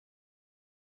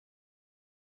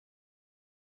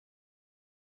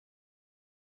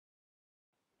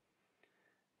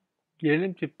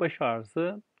Gerilim tip baş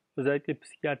ağrısı özellikle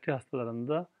psikiyatri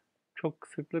hastalarında çok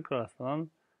sıklıkla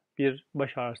rastlanan bir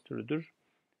baş ağrısı türüdür.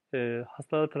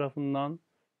 Hastalar tarafından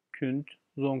künt,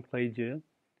 zonklayıcı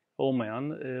olmayan,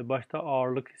 başta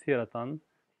ağırlık hissi yaratan,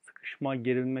 sıkışma,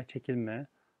 gerilme, çekilme,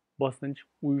 basınç,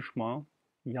 uyuşma,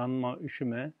 yanma,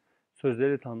 üşüme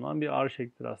sözleri tanımlanan bir ağrı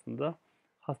şeklidir aslında.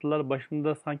 Hastalar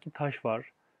başımda sanki taş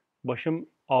var, başım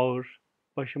ağır,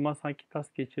 başıma sanki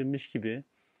tas geçirmiş gibi,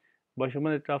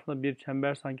 başımın etrafında bir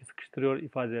çember sanki sıkıştırıyor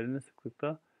ifadelerini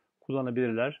sıklıkla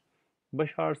kullanabilirler.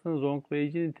 Baş ağrısının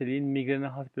zonklayıcı niteliğin migrene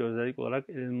has bir özellik olarak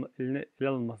ele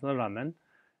alınmasına rağmen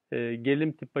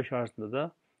gerilim tip baş ağrısında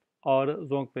da ağrı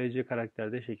zonklayıcı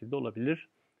karakterde şekilde olabilir.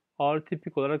 Ağrı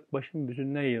tipik olarak başın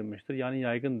bütününe yayılmıştır. Yani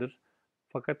yaygındır.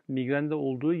 Fakat migrende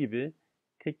olduğu gibi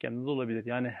tek yanda da olabilir.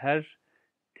 Yani her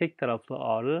tek taraflı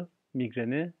ağrı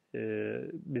migreni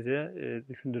bize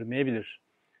düşündürmeyebilir.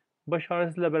 Baş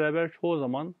ağrısıyla beraber çoğu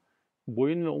zaman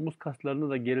boyun ve omuz kaslarında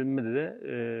da gerilme de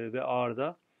ve ağrı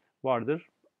da vardır.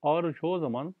 Ağrı çoğu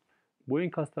zaman boyun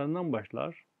kaslarından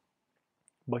başlar,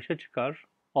 başa çıkar,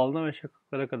 alnına ve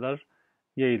şakaklara kadar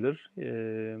yayılır,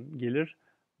 gelir.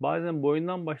 Bazen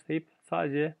boyundan başlayıp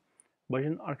sadece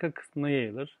başın arka kısmına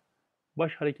yayılır.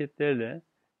 Baş hareketleriyle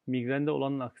migrende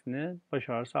olanın aksine baş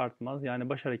ağrısı artmaz. Yani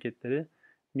baş hareketleri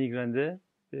migrende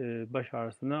baş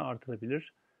ağrısını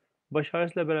artırabilir. Baş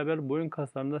ağrısıyla beraber boyun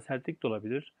kaslarında sertlik de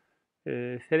olabilir.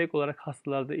 Seyrek olarak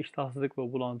hastalarda iştahsızlık ve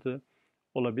bulantı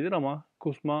olabilir ama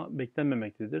kusma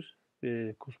beklenmemektedir.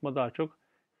 Kusma daha çok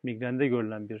migrende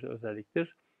görülen bir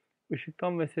özelliktir.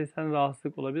 Işıktan ve sesten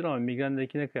rahatsızlık olabilir ama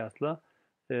migrendekine kıyasla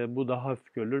bu daha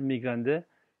hafif görülür. Migrende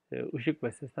ışık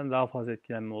ve sesten daha fazla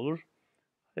etkilenme olur.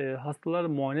 Hastalar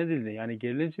muayene edildi. Yani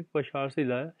gerilim tip baş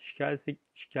ağrısıyla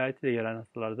şikayet ile gelen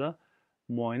hastalarda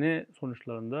muayene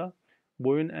sonuçlarında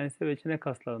boyun, ense ve çene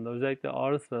kaslarında özellikle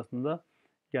ağrı sırasında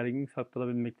gerginlik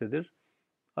saptanabilmektedir.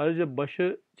 Ayrıca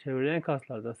başı çevreleyen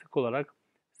kaslarda sık olarak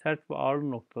sert ve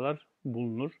ağrı noktalar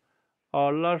bulunur.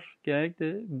 Ağrılar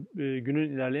genellikle günün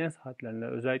ilerleyen saatlerinde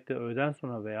özellikle öğleden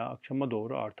sonra veya akşama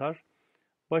doğru artar.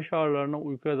 Baş ağrılarına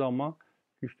uykuya dalma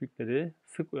güçlükleri,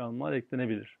 sık uyanmalar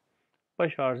eklenebilir.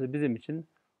 Baş ağrısı bizim için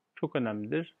çok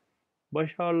önemlidir.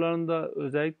 Baş ağrılarında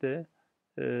özellikle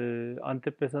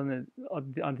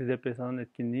antidepresanın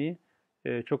etkinliği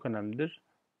çok önemlidir.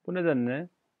 Bu nedenle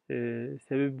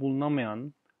sebebi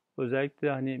bulunamayan, özellikle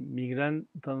hani migren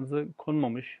tanısı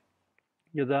konmamış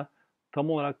ya da tam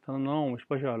olarak tanımlanamamış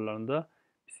baş ağrılarında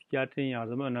psikiyatrinin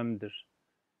yardımı önemlidir.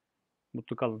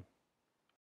 Mutlu kalın.